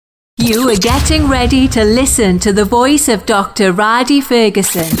You are getting ready to listen to the voice of Dr. Rhadi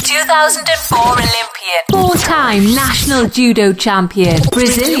Ferguson, 2004 Olympian, four-time national judo champion,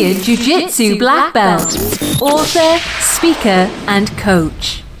 Brazilian Jiu-Jitsu black belt, author, speaker, and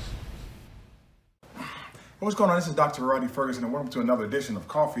coach. What's going on? This is Dr. Rhadi Ferguson, and welcome to another edition of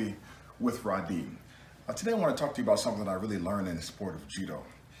Coffee with Rhadi. Today I want to talk to you about something that I really learned in the sport of judo.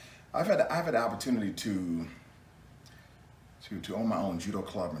 I've had the opportunity to own my own judo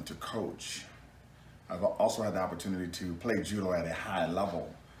club and to coach. I've also had the opportunity to play judo at a high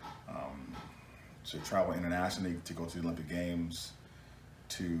level, to travel internationally, to go to the Olympic Games,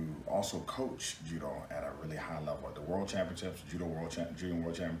 to also coach judo at a really high level at the World Championships, Junior World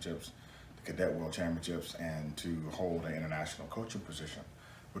Championships, the Cadet World Championships, and to hold an international coaching position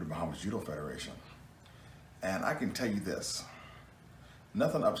with the Bahamas Judo Federation. And I can tell you this,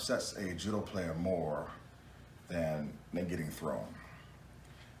 nothing upsets a judo player more than getting thrown.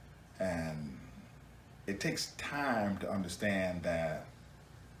 And it takes time to understand that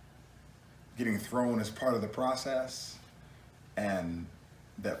getting thrown is part of the process and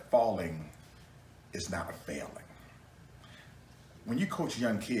that falling is not a failing. When you coach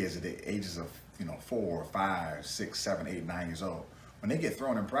young kids at the ages of 4, 5, 6, 7, 8, 9 years old, when they get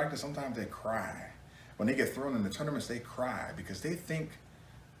thrown in practice, sometimes they cry. When they get thrown in the tournaments, they cry because they think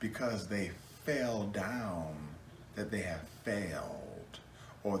because they fell down that they have failed,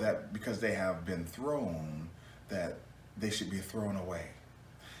 or that because they have been thrown that they should be thrown away.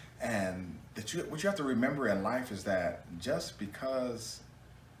 And what you have to remember in life is that just because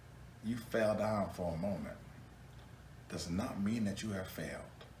you fell down for a moment does not mean that you have failed.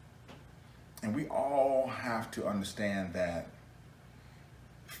 And we all have to understand that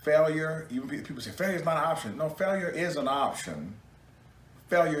failure, even people say failure is not an option. No, failure is an option.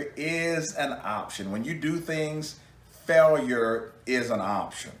 Failure is an option. When you do things, failure is an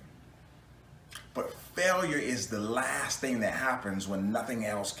option. But failure is the last thing that happens when nothing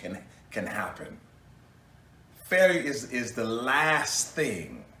else can happen. Failure is the last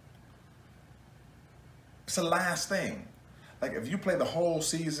thing. It's the last thing. Like if you play the whole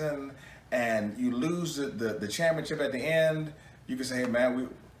season and you lose the championship at the end, you can say, hey man,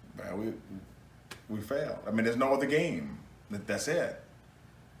 we failed. I mean, there's no other game. That's it.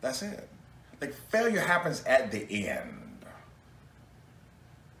 That's it. Like failure happens at the end.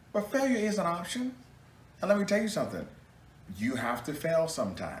 But failure is an option. And let me tell you something. You have to fail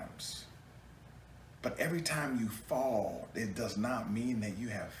sometimes. But every time you fall, it does not mean that you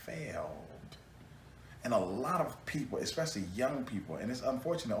have failed. And a lot of people, especially young people, and it's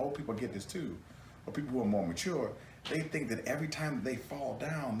unfortunate, old people get this too, or people who are more mature, they think that every time they fall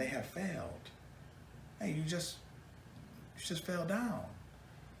down, they have failed. Hey, you just fell down.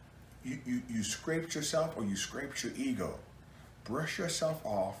 You scraped yourself or you scraped your ego. Brush yourself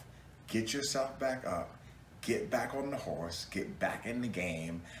off, get yourself back up, get back on the horse, get back in the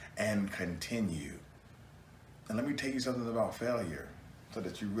game, and continue. And let me tell you something about failure so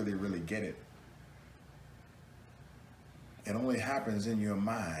that you really, really get it. It only happens in your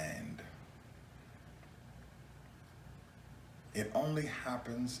mind. It only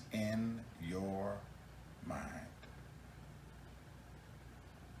happens in your mind.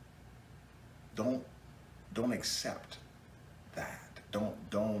 Don't accept that.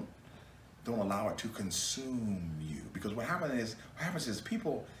 Don't allow it to consume you. Because what happens is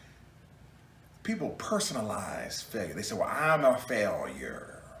people personalize failure. They say, well, I'm a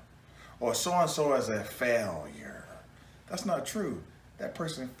failure, or so-and-so is a failure. That's not true. That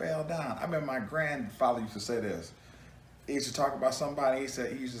person fell down. I remember my grandfather used to say this. He used to talk about somebody, he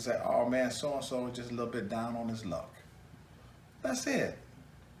used to say, oh man, so-and-so is just a little bit down on his luck. That's it.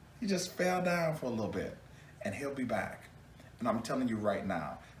 He just fell down for a little bit and he'll be back. And I'm telling you right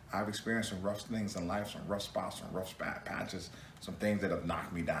now, I've experienced some rough things in life, some rough spots, some rough patches, some things that have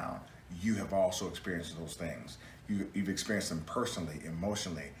knocked me down. You have also experienced those things. You've experienced them personally,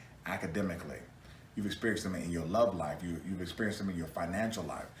 emotionally, academically. You've experienced them in your love life. You've experienced them in your financial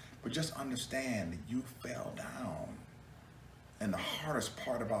life. But just understand that you fell down. And the hardest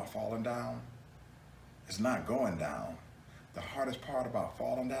part about falling down is not going down. The hardest part about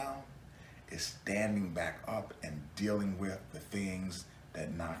falling down is standing back up and dealing with the things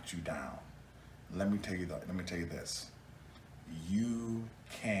that knocked you down. Let me tell you this. You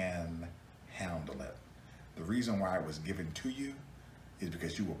can handle it. The reason why it was given to you is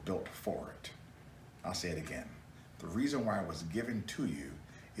because you were built for it. I'll say it again. The reason why it was given to you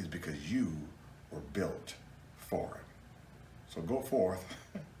is because you were built for it. So go forth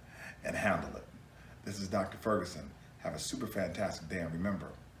and handle it. This is Dr. Ferguson. Have a super fantastic day, and remember,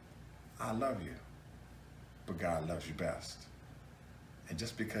 I love you, but God loves you best. And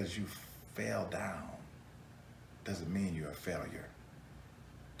just because you fell down doesn't mean you're a failure.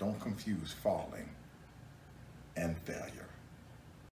 Don't confuse falling and failure.